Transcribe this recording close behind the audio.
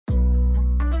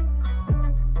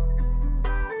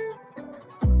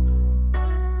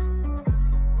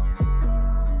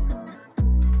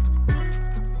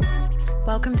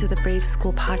Welcome to the Brave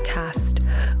School podcast.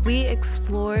 We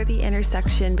explore the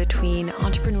intersection between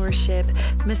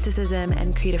entrepreneurship, mysticism,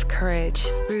 and creative courage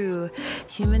through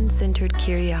human-centered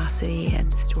curiosity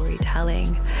and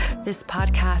storytelling. This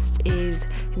podcast is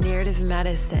narrative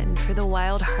medicine for the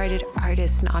wild-hearted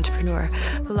artist and entrepreneur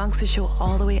who longs to show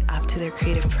all the way up to their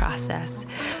creative process.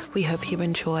 We hope you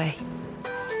enjoy.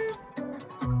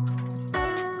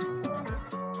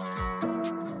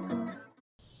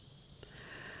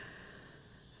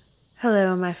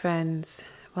 Hello, my friends.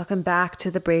 Welcome back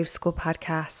to the Brave School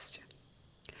podcast.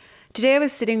 Today I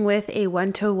was sitting with a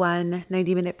one-to-one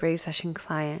 90-minute Brave session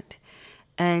client,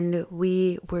 and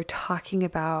we were talking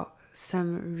about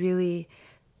some really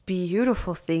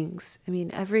beautiful things. I mean,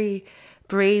 every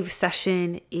Brave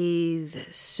session is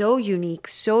so unique,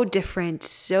 so different,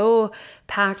 so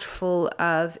packed full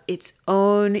of its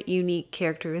own unique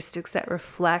characteristics that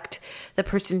reflect the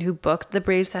person who booked the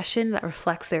Brave session, that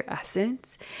reflects their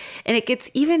essence. And it gets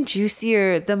even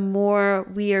juicier the more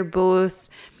we are both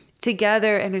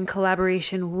together and in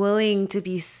collaboration, willing to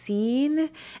be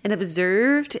seen and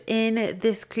observed in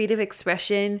this creative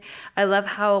expression. I love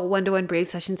how one-to-one Brave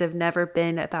sessions have never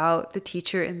been about the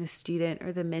teacher and the student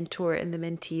or the mentor and the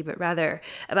mentee, but rather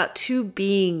about two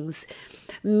beings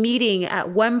meeting at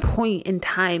one point in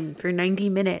time for 90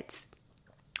 minutes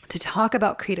to talk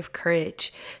about creative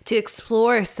courage, to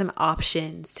explore some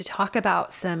options, to talk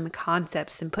about some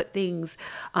concepts and put things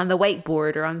on the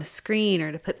whiteboard or on the screen,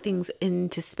 or to put things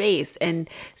into space and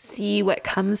see what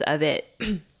comes of it.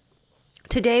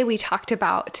 Today, we talked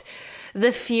about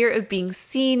the fear of being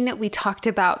seen. We talked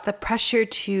about the pressure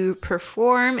to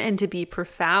perform and to be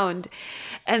profound.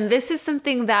 And this is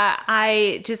something that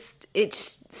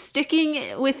it's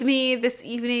sticking with me this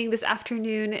evening, this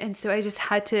afternoon. And so I just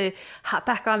had to hop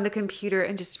back on the computer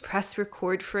and just press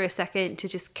record for a second to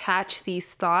just catch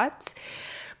these thoughts,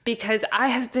 because I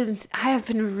have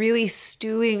been really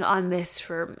stewing on this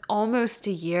for almost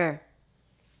a year.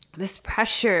 This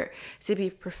pressure to be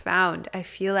profound. I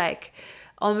feel like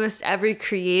almost every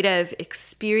creative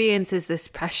experiences this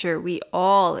pressure. We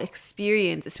all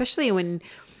experience, especially when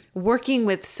working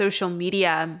with social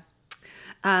media,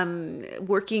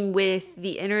 working with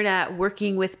the internet,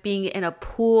 working with being in a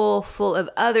pool full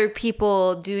of other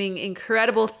people doing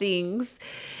incredible things.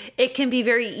 It can be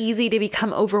very easy to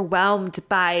become overwhelmed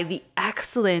by the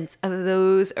excellence of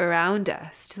those around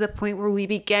us, to the point where we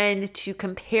begin to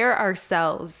compare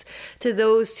ourselves to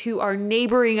those who are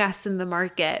neighboring us in the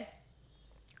market.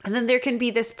 And then there can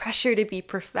be this pressure to be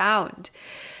profound.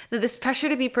 Now, this pressure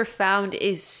to be profound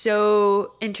is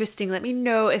so interesting. Let me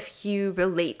know if you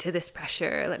relate to this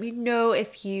pressure. Let me know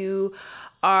if you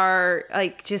are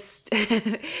if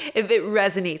it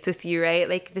resonates with you, right?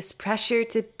 Like this pressure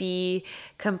to be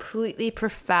completely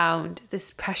profound,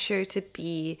 this pressure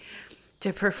to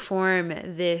perform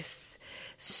this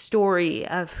story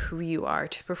of who you are,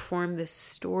 to perform this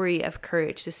story of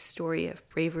courage, this story of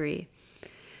bravery.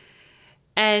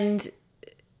 And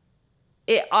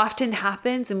it often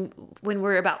happens when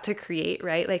we're about to create,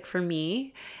 right? Like for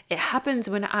me, it happens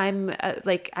when I'm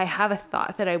I have a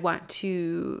thought that I want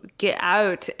to get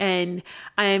out, and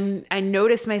I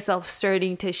notice myself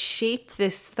starting to shape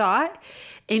this thought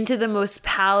into the most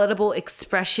palatable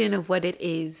expression of what it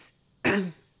is.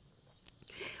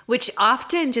 Which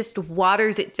often just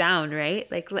waters it down, right?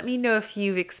 Like, let me know if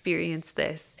you've experienced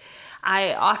this.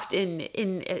 I often,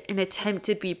 in an attempt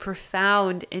to be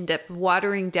profound, end up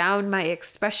watering down my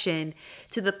expression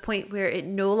to the point where it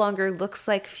no longer looks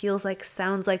like, feels like,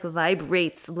 sounds like,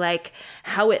 vibrates like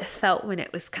how it felt when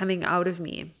it was coming out of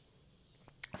me.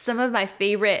 Some of my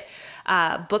favorite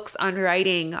books on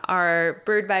writing are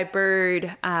Bird by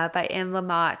Bird by Anne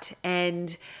Lamott,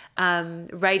 and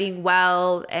Writing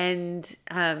Well, and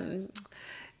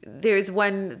there's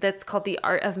one that's called The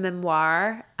Art of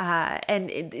Memoir, and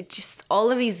it just,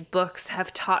 all of these books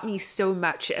have taught me so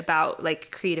much about like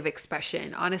creative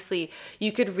expression. Honestly,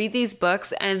 you could read these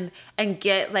books and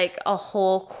get like a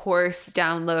whole course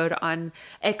download on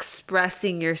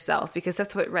expressing yourself, because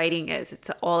that's what writing is. It's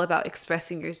all about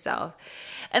expressing yourself.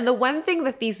 And the one thing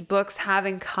that these books have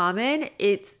in common,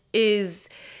 is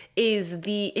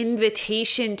the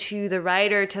invitation to the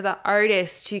writer, to the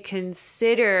artist, to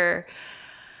consider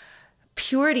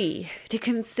purity, to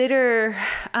consider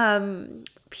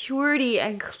purity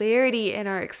and clarity in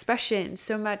our expression.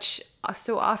 So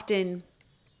often,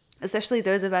 especially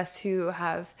those of us who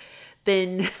have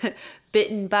been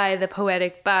bitten by the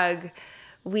poetic bug,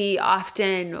 we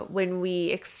often, when we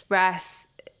express,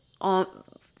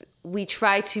 we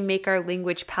try to make our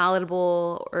language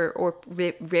palatable or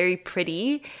very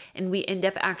pretty, and we end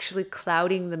up actually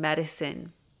clouding the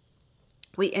medicine.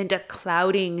 we end up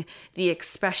clouding the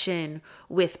expression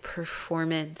with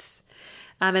performance.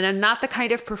 And I'm not the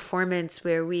kind of performance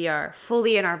where we are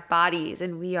fully in our bodies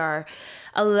and we are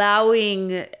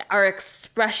allowing our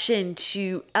expression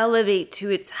to elevate to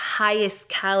its highest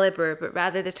caliber, but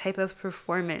rather the type of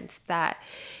performance that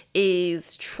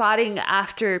is trotting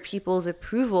after people's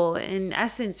approval, in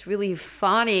essence, really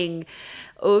fawning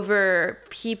over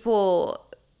people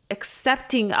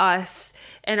accepting us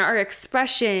and our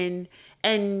expression,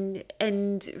 and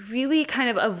really kind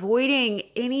of avoiding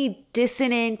any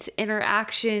dissonant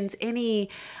interactions, any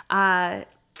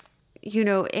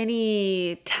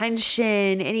any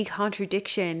tension, any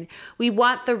contradiction. We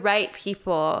want the right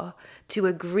people to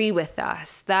agree with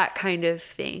us, that kind of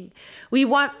thing. We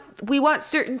want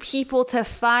certain people to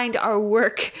find our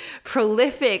work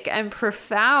prolific and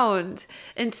profound.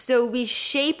 And so we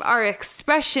shape our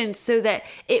expression so that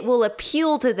it will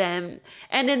appeal to them.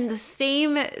 And in the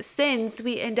same sense,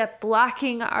 we end up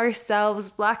blocking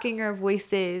ourselves, blocking our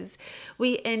voices.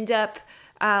 We end up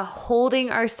holding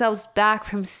ourselves back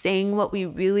from saying what we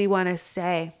really want to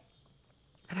say.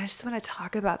 And I just want to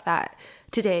talk about that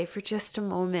today for just a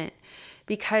moment,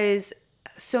 because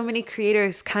so many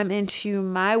creators come into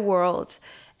my world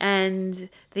and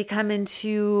they come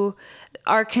into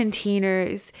our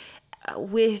containers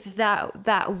with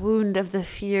that wound of the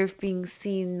fear of being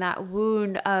seen, that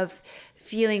wound of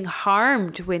feeling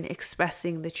harmed when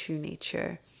expressing the true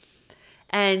nature.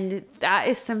 And that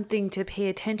is something to pay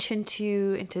attention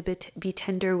to and to be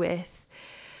tender with.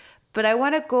 But I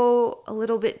want to go a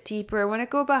little bit deeper. I want to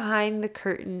go behind the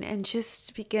curtain and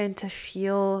just begin to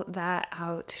feel that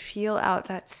out, feel out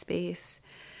that space.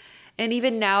 And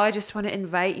even now, I just want to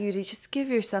invite you to just give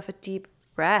yourself a deep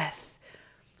breath,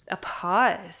 a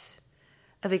pause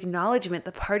of acknowledgement,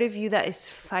 the part of you that is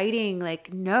fighting,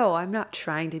 like, no, I'm not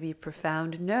trying to be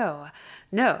profound. No.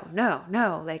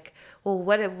 Like, well,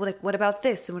 what about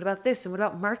this? And what about this? And what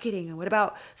about marketing? And what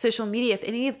about social media? If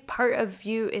any part of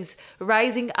you is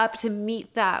rising up to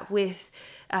meet that with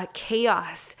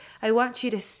chaos, I want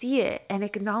you to see it and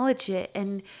acknowledge it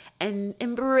and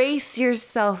embrace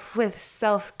yourself with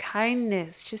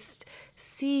self-kindness. Just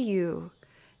see you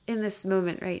in this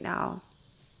moment right now,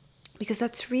 because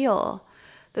that's real.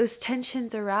 Those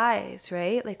tensions arise,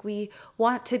 right? Like, we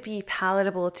want to be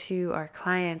palatable to our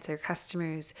clients or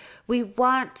customers. We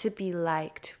want to be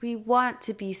liked. We want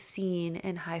to be seen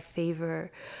in high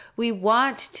favor. We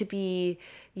want to be,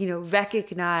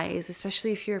 recognized,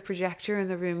 especially if you're a projector in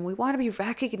the room. We want to be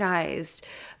recognized,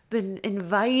 been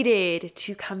invited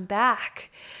to come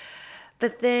back.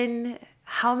 But then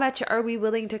how much are we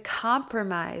willing to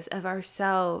compromise of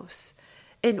ourselves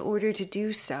in order to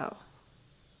do so?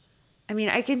 I mean,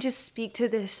 I can just speak to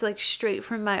this like straight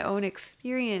from my own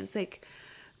experience, like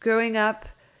growing up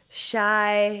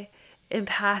shy,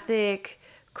 empathic,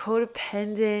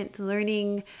 codependent,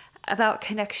 learning about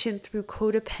connection through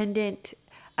codependent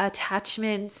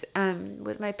attachments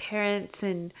with my parents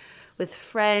and with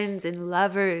friends and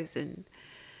lovers. And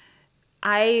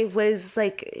I was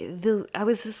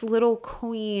this little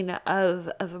queen of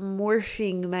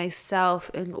morphing myself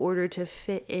in order to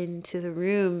fit into the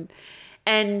room.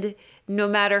 And no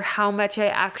matter how much I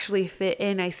actually fit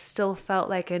in, I still felt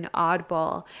like an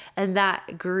oddball. And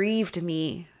that grieved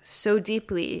me so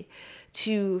deeply,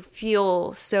 to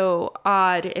feel so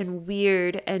odd and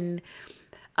weird and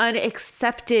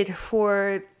unaccepted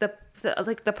for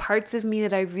the parts of me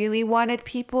that I really wanted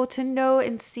people to know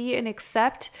and see and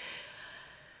accept.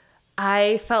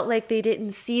 I felt like they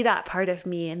didn't see that part of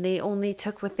me, and they only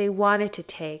took what they wanted to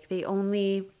take. They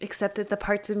only accepted the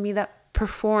parts of me that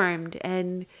performed,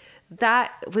 and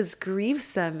that was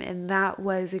grievous, and that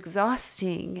was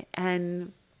exhausting,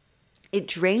 and it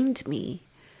drained me.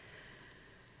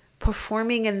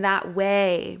 Performing in that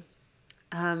way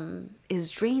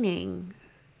is draining.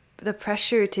 The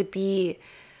pressure to be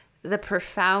the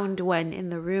profound one in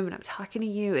the room, and I'm talking to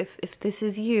you, if this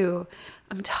is you,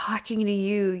 I'm talking to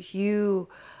you. You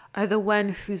are the one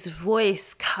whose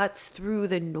voice cuts through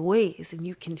the noise, and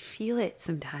you can feel it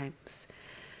sometimes.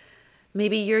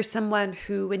 Maybe you're someone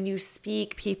who, when you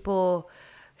speak, people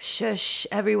shush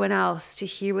everyone else to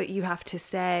hear what you have to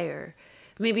say. Or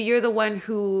maybe you're the one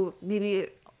who maybe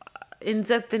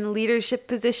ends up in leadership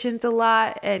positions a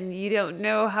lot and you don't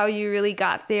know how you really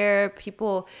got there.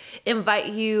 People invite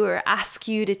you or ask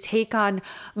you to take on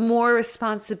more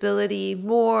responsibility,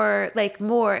 more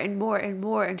and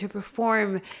more, and to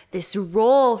perform this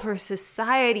role for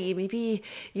society. Maybe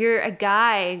you're a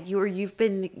guy, you've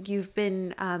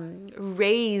been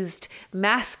raised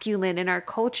masculine in our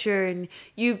culture, and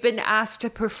you've been asked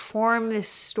to perform this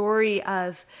story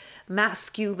of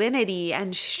masculinity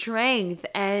and strength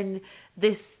and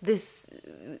this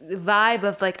vibe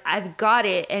of like, I've got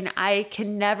it and I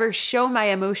can never show my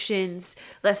emotions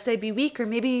lest I be weak. Or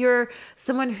maybe you're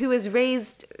someone who is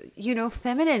raised,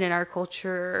 feminine in our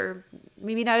culture, or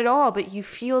maybe not at all, but you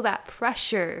feel that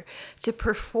pressure to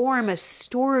perform a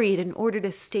story in order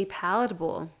to stay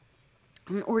palatable,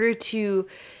 in order to,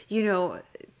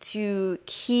 to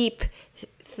keep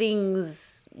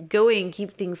things going,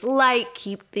 keep things light,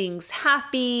 keep things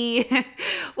happy,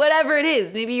 whatever it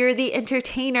is. Maybe you're the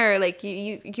entertainer, like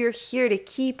you're here to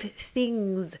keep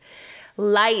things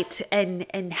light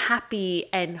and happy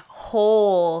and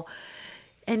whole.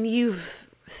 And you've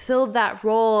filled that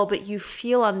role, but you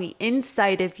feel on the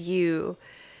inside of you,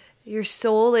 your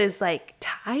soul is like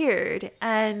tired,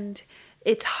 and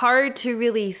it's hard to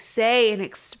really say and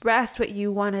express what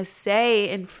you want to say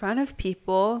in front of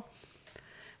people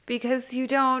because you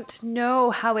don't know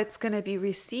how it's going to be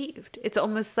received. It's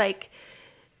almost like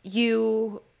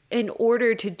you, in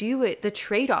order to do it, the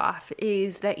trade-off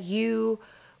is that you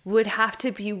would have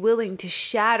to be willing to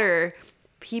shatter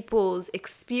people's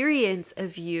experience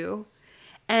of you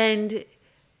and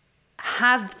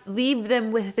leave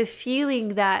them with the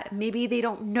feeling that maybe they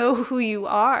don't know who you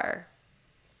are,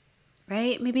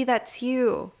 right? Maybe that's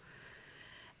you.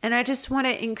 And I just want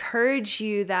to encourage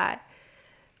you that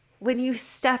when you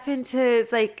step into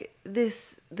like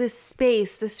this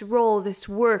space, this role, this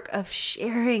work of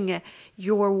sharing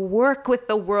your work with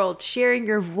the world, sharing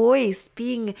your voice,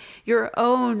 being your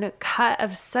own cut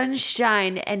of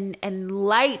sunshine and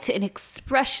light and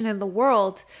expression in the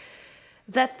world,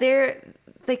 that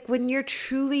when you're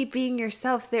truly being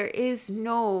yourself, there is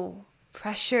no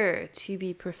pressure to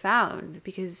be profound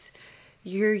because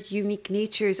your unique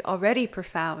nature is already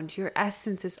profound. Your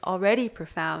essence is already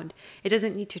profound. It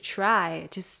doesn't need to try. It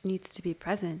just needs to be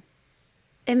present.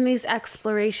 In these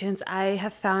explorations, I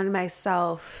have found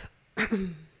myself,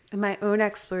 in my own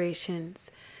explorations,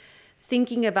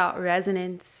 thinking about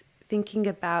resonance, thinking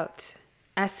about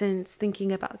essence,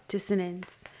 thinking about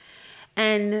dissonance.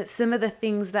 And some of the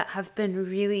things that have been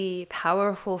really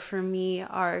powerful for me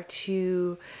are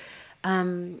to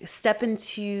step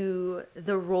into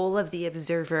the role of the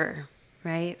observer,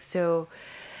 right? So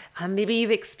maybe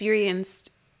you've experienced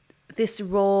this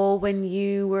role when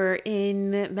you were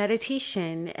in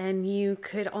meditation and you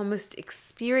could almost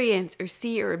experience or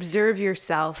see or observe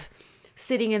yourself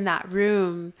sitting in that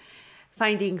room,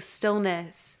 finding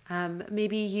stillness.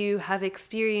 Maybe you have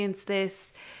experienced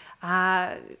this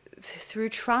through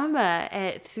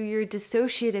trauma, through your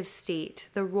dissociative state,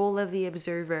 the role of the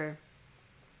observer.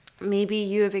 Maybe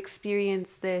you have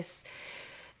experienced this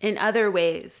in other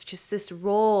ways, just this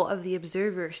role of the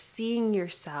observer, seeing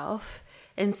yourself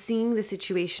and seeing the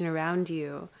situation around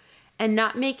you and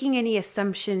not making any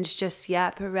assumptions just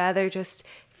yet, but rather just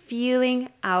feeling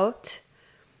out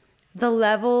the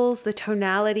levels, the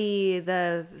tonality,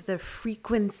 the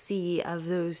frequency of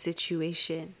those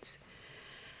situations.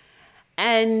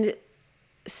 And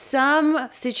some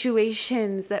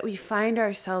situations that we find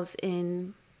ourselves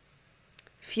in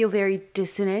feel very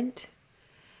dissonant.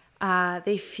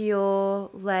 They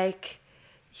feel like,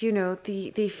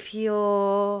 they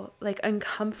feel like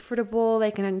uncomfortable,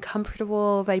 like an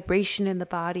uncomfortable vibration in the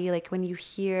body. Like when you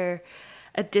hear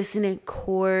a dissonant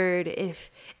chord, if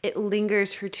it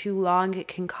lingers for too long, it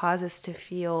can cause us to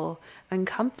feel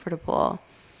uncomfortable.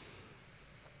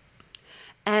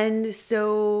 And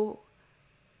so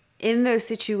in those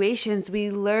situations,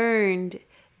 we learned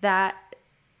that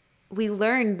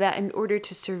in order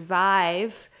to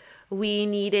survive, we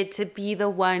needed to be the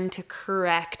one to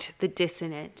correct the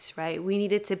dissonance, right? We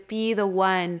needed to be the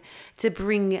one to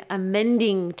bring a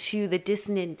mending to the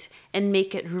dissonant and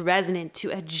make it resonant,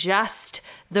 to adjust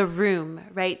the room,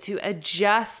 right? To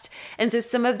adjust. And so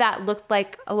some of that looked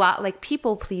like a lot like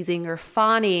people pleasing or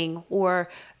fawning or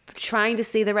trying to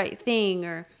say the right thing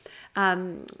or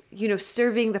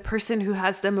serving the person who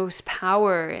has the most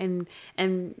power and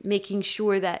making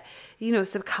sure that,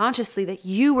 subconsciously that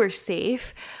you were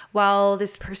safe while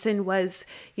this person was,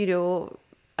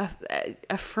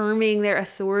 affirming their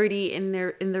authority in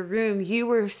the room. You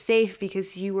were safe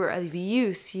because you were of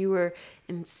use. You were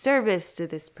in service to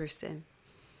this person.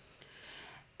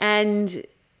 And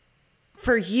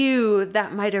for you,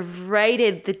 that might have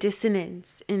righted the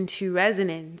dissonance into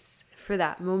resonance for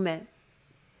that moment.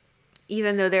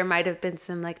 Even though there might have been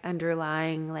some like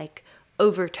underlying like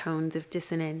overtones of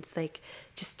dissonance, like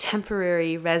just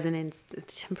temporary resonance,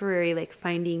 temporary like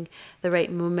finding the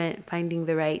right moment, finding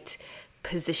the right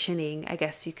positioning, I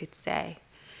guess you could say.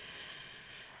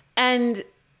 And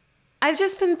I've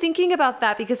just been thinking about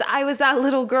that because I was that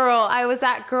little girl. I was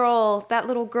that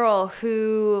little girl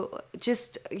who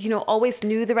just, always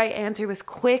knew the right answer, was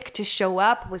quick to show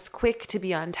up, was quick to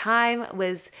be on time,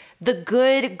 was the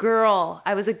good girl.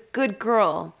 I was a good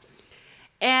girl.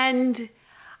 And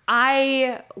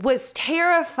I was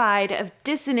terrified of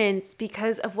dissonance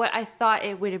because of what I thought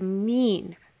it would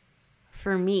mean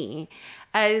for me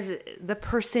as the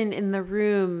person in the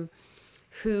room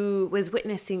who was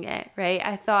witnessing it, right?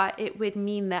 I thought it would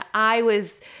mean that I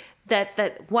was, that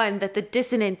the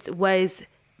dissonance was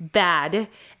bad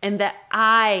and that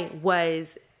I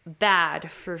was bad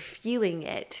for feeling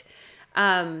it.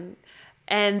 And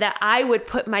that I would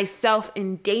put myself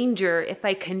in danger if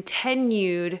I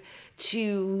continued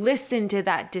to listen to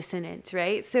that dissonance,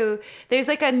 right? So there's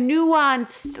like a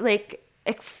nuanced,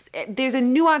 there's a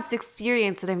nuanced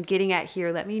experience that I'm getting at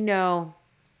here. Let me know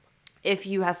if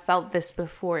you have felt this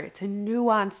before. It's a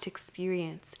nuanced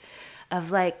experience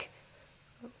of like,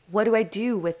 what do I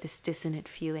do with this dissonant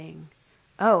feeling?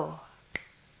 Oh,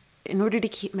 in order to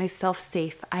keep myself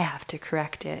safe, I have to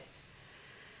correct it.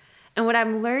 And what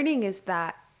I'm learning is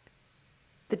that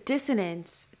the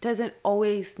dissonance doesn't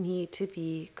always need to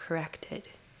be corrected.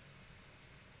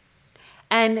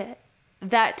 And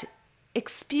that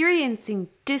experiencing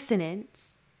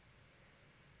dissonance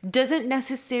doesn't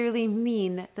necessarily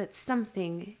mean that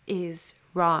something is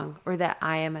wrong or that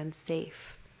I am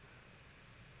unsafe.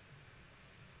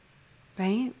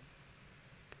 Right?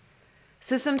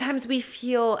 So sometimes we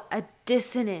feel a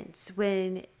dissonance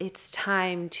when it's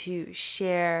time to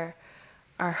share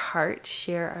our heart,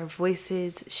 share our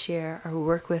voices, share our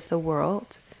work with the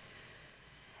world.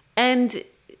 And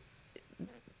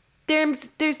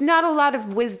there's not a lot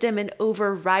of wisdom in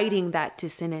overriding that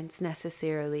dissonance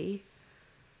necessarily.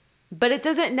 But it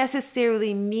doesn't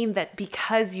necessarily mean that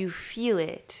because you feel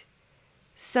it,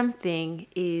 something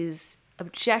is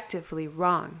objectively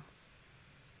wrong.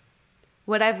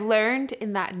 What I've learned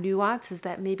in that nuance is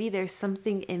that maybe there's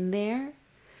something in there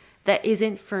that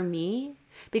isn't for me,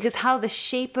 because how the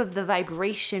shape of the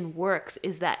vibration works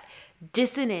is that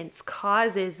dissonance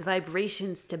causes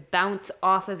vibrations to bounce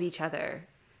off of each other,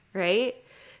 right?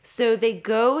 So they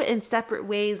go in separate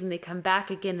ways and they come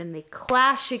back again and they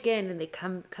clash again and they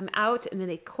come out and then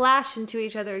they clash into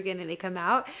each other again and they come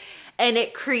out. And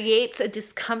it creates a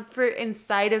discomfort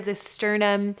inside of the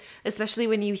sternum, especially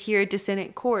when you hear a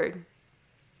dissonant chord.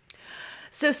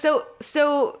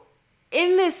 So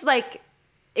in this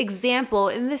example,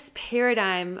 in this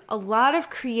paradigm, a lot of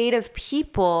creative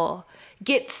people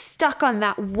get stuck on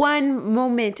that one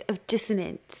moment of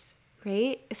dissonance,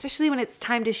 right? Especially when it's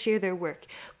time to share their work.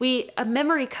 A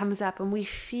memory comes up and we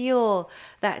feel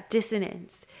that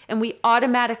dissonance and we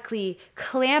automatically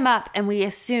clam up and we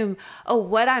assume, oh,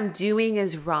 what I'm doing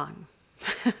is wrong.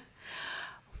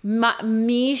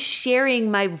 Me sharing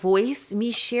my voice,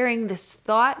 me sharing this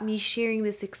thought, me sharing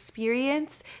this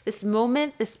experience, this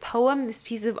moment, this poem, this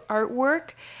piece of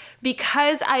artwork,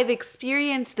 because I've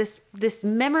experienced this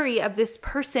memory of this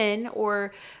person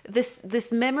or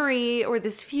this memory or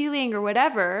this feeling or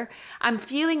whatever, I'm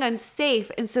feeling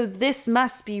unsafe, and so this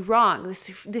must be wrong.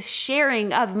 This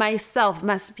sharing of myself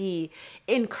must be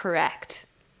incorrect.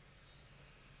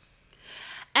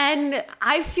 And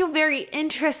I feel very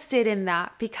interested in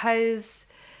that because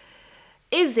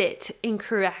is it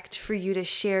incorrect for you to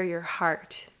share your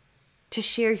heart, to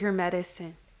share your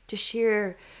medicine, to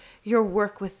share your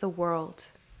work with the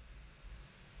world?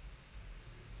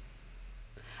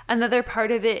 Another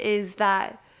part of it is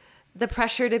that the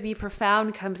pressure to be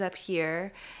profound comes up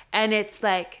here, and it's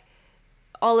like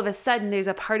all of a sudden there's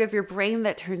a part of your brain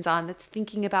that turns on that's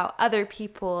thinking about other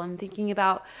people and thinking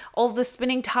about all the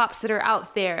spinning tops that are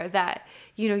out there that,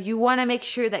 you want to make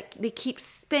sure that they keep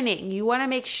spinning. You want to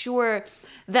make sure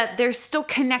that they're still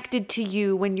connected to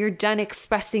you when you're done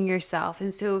expressing yourself.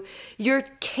 And so you're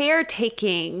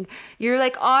caretaking, you're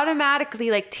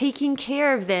automatically taking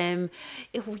care of them.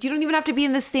 You don't even have to be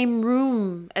in the same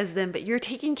room as them, but you're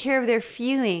taking care of their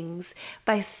feelings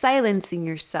by silencing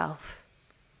yourself,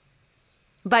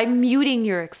 by muting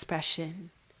your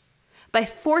expression, by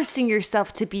forcing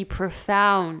yourself to be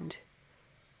profound,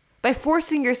 by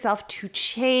forcing yourself to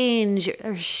change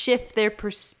or shift their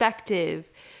perspective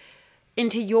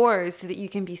into yours so that you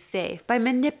can be safe, by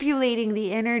manipulating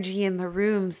the energy in the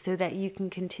room so that you can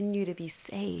continue to be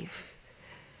safe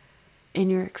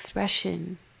in your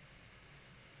expression.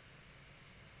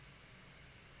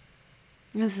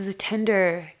 This is a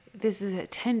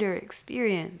tender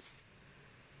experience.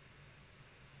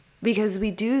 Because we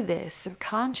do this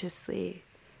subconsciously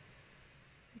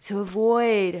to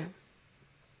avoid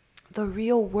the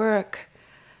real work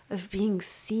of being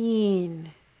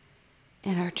seen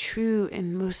in our true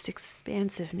and most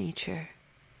expansive nature,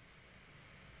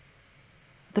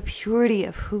 the purity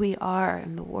of who we are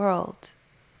in the world,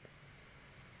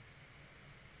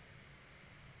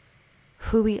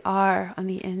 who we are on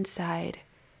the inside,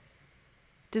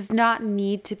 does not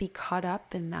need to be caught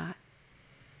up in that.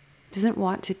 Doesn't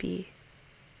want to be.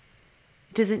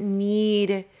 It doesn't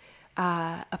need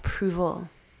approval.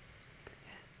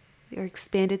 Your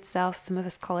expanded self, some of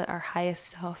us call it our highest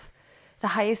self. The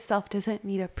highest self doesn't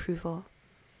need approval.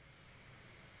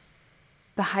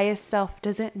 The highest self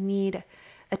doesn't need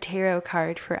a tarot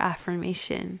card for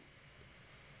affirmation.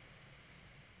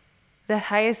 The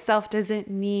highest self doesn't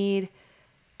need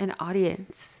an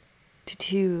audience to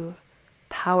do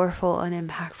powerful and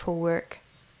impactful work.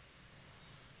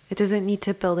 It doesn't need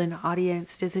to build an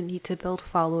audience. It doesn't need to build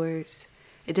followers.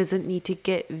 It doesn't need to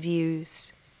get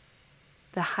views.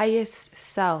 The highest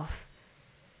self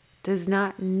does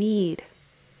not need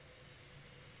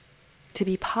to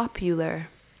be popular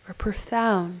or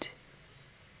profound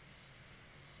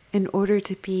in order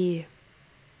to be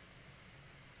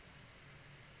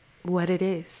what it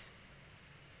is,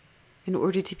 in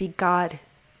order to be God,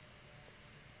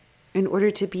 in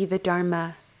order to be the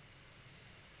Dharma,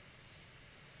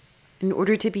 in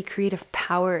order to be creative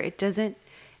power. It doesn't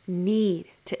need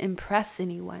to impress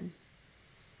anyone.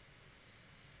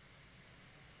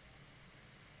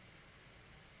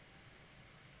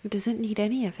 It doesn't need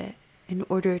any of it in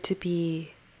order to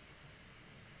be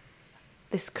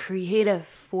this creative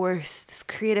force, this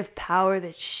creative power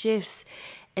that shifts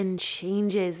and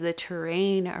changes the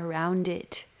terrain around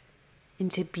it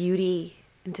into beauty,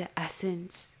 into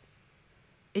essence.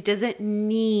 It doesn't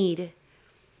need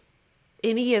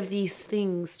any of these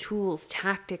things, tools,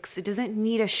 tactics. It doesn't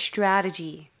need a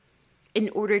strategy in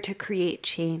order to create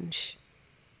change.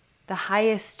 The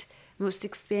highest, most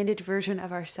expanded version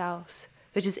of ourselves,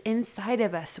 which is inside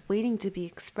of us, waiting to be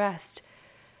expressed,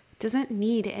 doesn't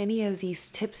need any of these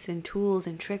tips and tools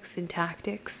and tricks and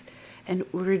tactics in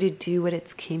order to do what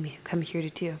it's come here to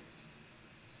do.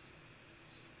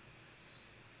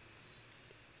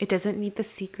 It doesn't need the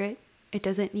secret. It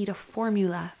doesn't need a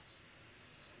formula.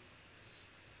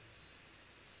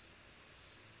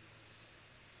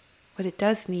 What it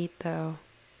does need, though,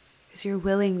 is your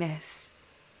willingness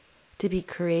to be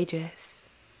courageous.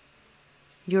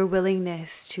 Your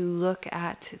willingness to look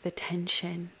at the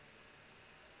tension,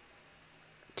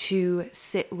 to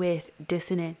sit with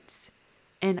dissonance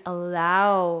and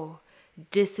allow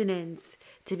dissonance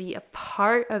to be a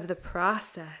part of the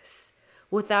process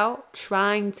without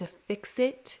trying to fix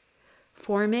it,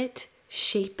 form it,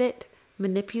 shape it,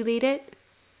 manipulate it.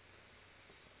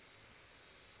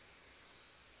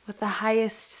 What the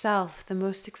highest self, the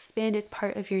most expanded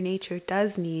part of your nature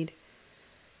does need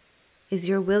is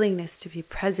your willingness to be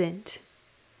present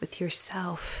with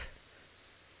yourself.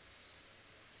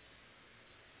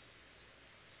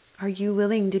 Are you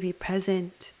willing to be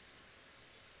present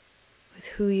with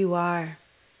who you are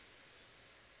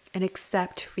and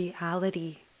accept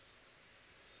reality?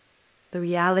 The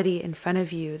reality in front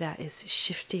of you that is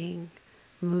shifting,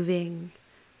 moving,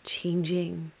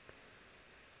 changing.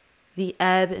 The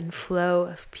ebb and flow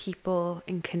of people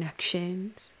and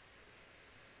connections.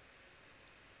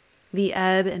 The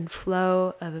ebb and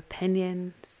flow of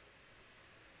opinions,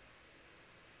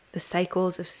 the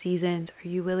cycles of seasons. Are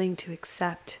you willing to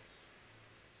accept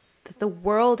that the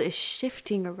world is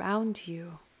shifting around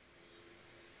you?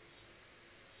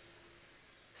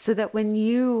 So that when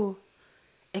you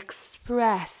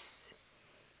express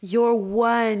your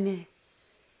one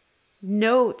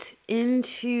note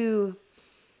into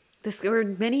this, or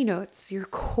many notes, your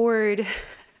chord,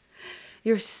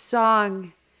 your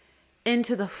song,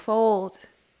 into the fold,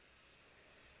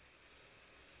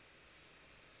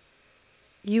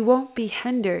 you won't be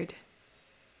hindered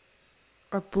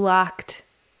or blocked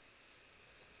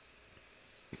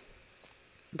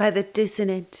by the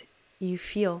dissonance you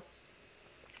feel.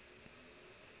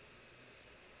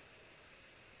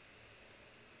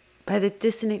 By the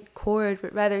dissonant chord,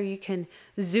 but rather you can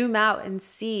zoom out and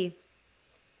see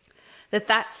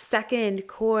that second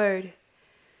chord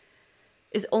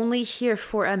is only here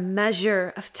for a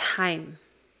measure of time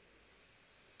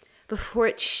before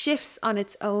it shifts on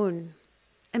its own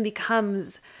and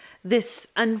becomes this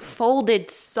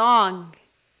unfolded song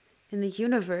in the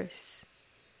universe.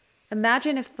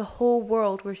 Imagine if the whole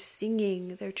world were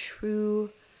singing their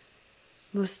true,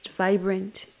 most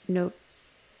vibrant note.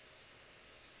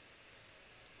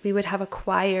 We would have a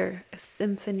choir, a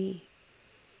symphony,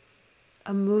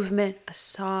 a movement, a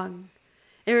song.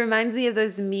 It reminds me of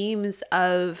those memes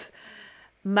of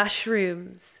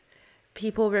mushrooms,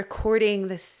 people recording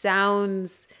the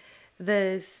sounds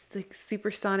the like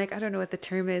supersonic, I don't know what the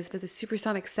term is, but the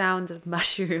supersonic sounds of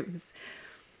mushrooms.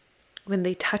 When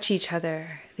they touch each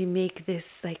other, they make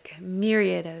this like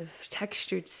myriad of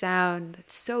textured sound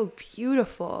that's so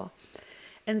beautiful.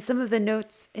 And some of the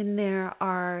notes in there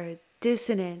are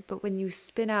dissonant, but when you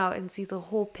spin out and see the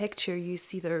whole picture, you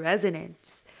see the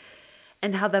resonance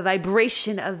and how the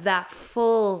vibration of that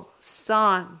full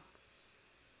song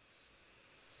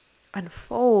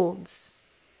unfolds.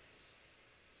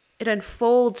 It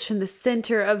unfolds from the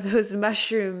center of those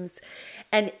mushrooms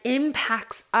and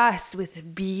impacts us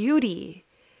with beauty.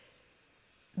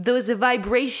 Those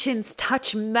vibrations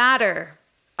touch matter,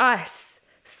 us,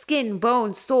 skin,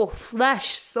 bone, soul, flesh,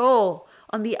 soul,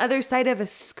 on the other side of a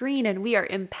screen, and we are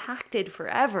impacted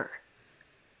forever.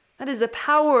 That is the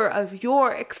power of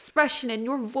your expression and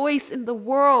your voice in the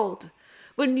world.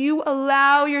 When you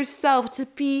allow yourself to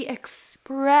be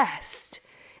expressed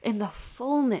in the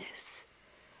fullness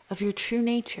of your true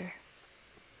nature.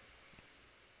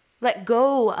 Let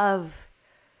go of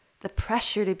the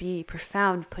pressure to be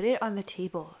profound. Put it on the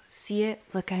table. See it,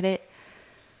 look at it.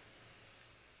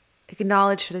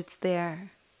 Acknowledge that it's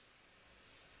there.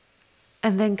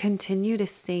 And then continue to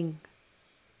sing.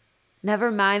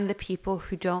 Never mind the people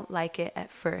who don't like it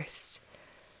at first.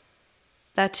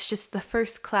 That's just the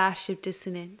first clash of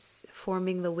dissonance,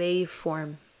 forming the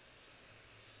waveform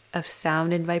of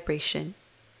sound and vibration.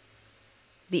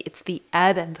 It's the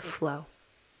ebb and the flow.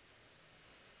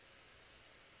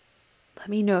 Let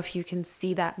me know if you can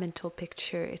see that mental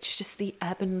picture. It's just the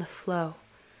ebb and the flow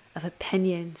of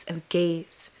opinions, of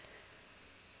gaze.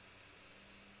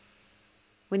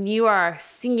 When you are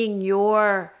singing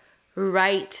your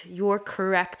right, your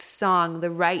correct song, the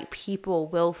right people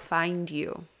will find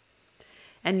you.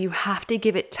 And you have to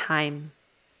give it time.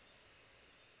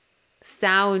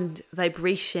 Sound,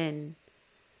 vibration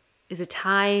is a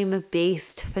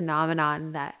time-based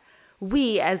phenomenon that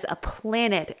we as a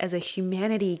planet, as a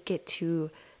humanity, get to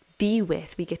be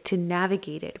with. We get to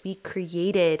navigate it. We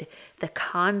created the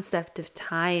concept of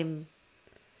time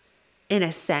in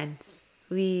a sense.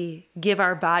 We give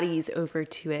our bodies over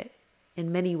to it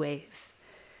in many ways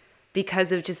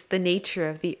because of just the nature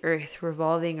of the earth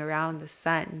revolving around the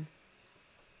sun.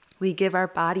 We give our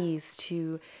bodies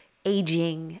to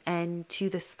aging and to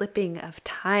the slipping of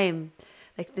time,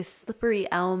 like this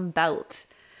slippery elm belt.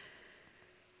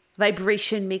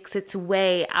 Vibration makes its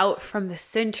way out from the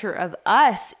center of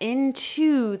us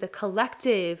into the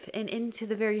collective and into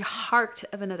the very heart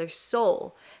of another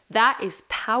soul. That is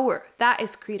power. That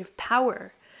is creative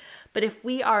power. But if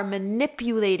we are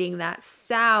manipulating that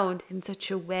sound in such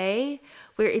a way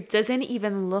where it doesn't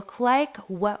even look like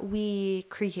what we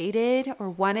created or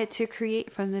wanted to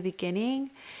create from the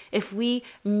beginning, if we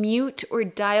mute or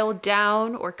dial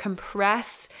down or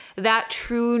compress that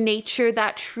true nature,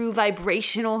 that true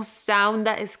vibrational sound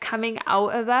that is coming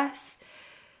out of us,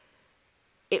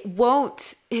 it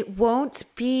won't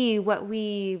be what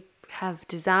we have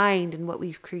designed and what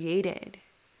we've created.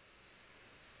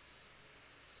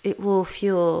 It will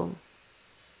feel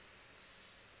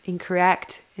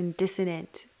incorrect and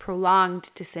dissonant, prolonged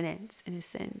dissonance in a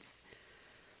sense.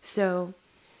 So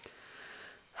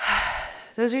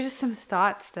those are just some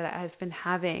thoughts that I've been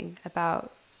having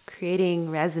about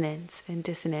creating resonance and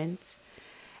dissonance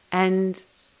and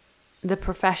the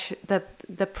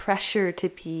pressure to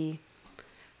be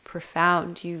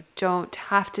profound. You don't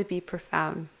have to be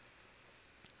profound.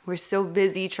 We're so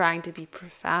busy trying to be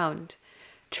profound,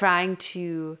 trying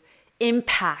to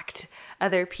impact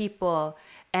other people.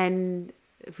 And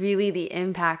really the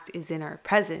impact is in our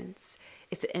presence.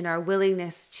 It's in our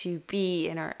willingness to be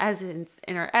in our essence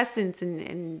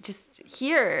and just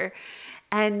here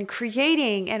and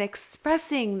creating and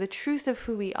expressing the truth of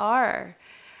who we are.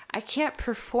 I can't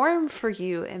perform for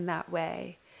you in that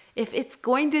way. If it's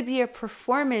going to be a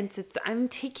performance, I'm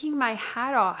taking my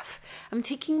hat off. I'm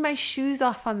taking my shoes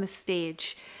off on the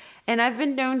stage. And I've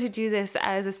been known to do this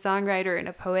as a songwriter and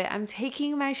a poet. I'm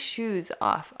taking my shoes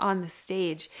off on the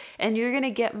stage, and you're going to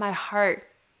get my heart.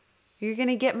 You're going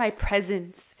to get my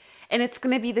presence. And it's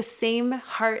going to be the same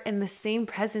heart and the same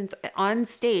presence on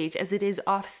stage as it is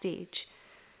off stage.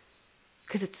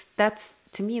 Because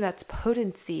to me, that's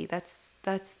potency. That's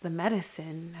the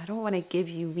medicine. I don't want to give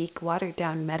you weak, watered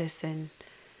down medicine.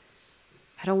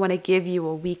 I don't want to give you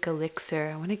a weak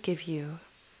elixir. I want to give you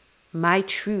my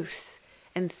truth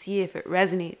and see if it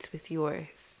resonates with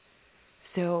yours.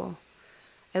 So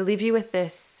I leave you with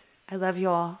this. I love you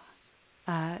all.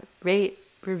 Rate,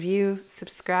 review,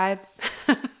 subscribe,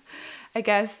 I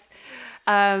guess,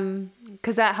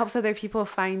 because that helps other people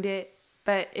find it.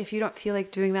 But if you don't feel like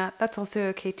doing that, that's also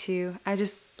okay too. I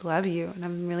just love you, and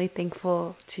I'm really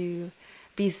thankful to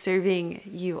be serving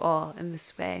you all in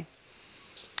this way.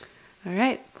 All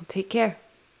right, well, take care.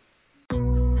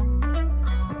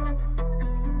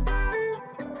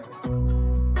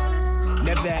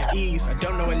 Never at ease, I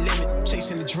don't know a limit.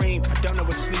 Chasing the dream, I don't know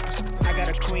what sleep is. I got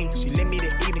a queen, she lit me to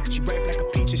evening. She ripe like a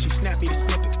peach and she snapped me to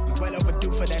snippet. We well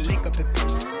overdue for that link up in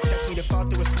person. Text me to fall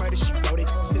through a murder, she wrote it.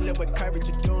 Still it with courage,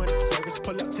 you're doing a service.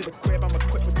 Pull up to the crib, I'm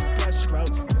equipped with the brush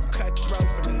strokes. Cut throat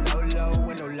from the low,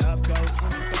 when no love goes.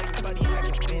 When you buddy like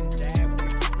it's been that.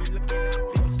 Me looking at the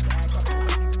bill stack.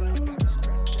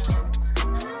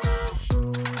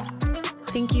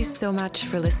 Thank you so much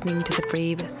for listening to the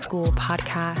Brave School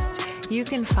podcast. You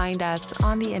can find us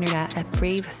on the internet at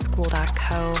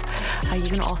braveschool.co. You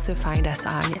can also find us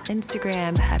on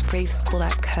Instagram at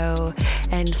braveschool.co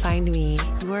and find me,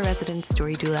 your resident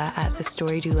story doula, at the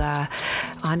story doula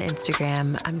on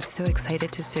Instagram. I'm so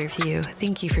excited to serve you.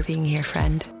 Thank you for being here,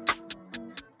 friend.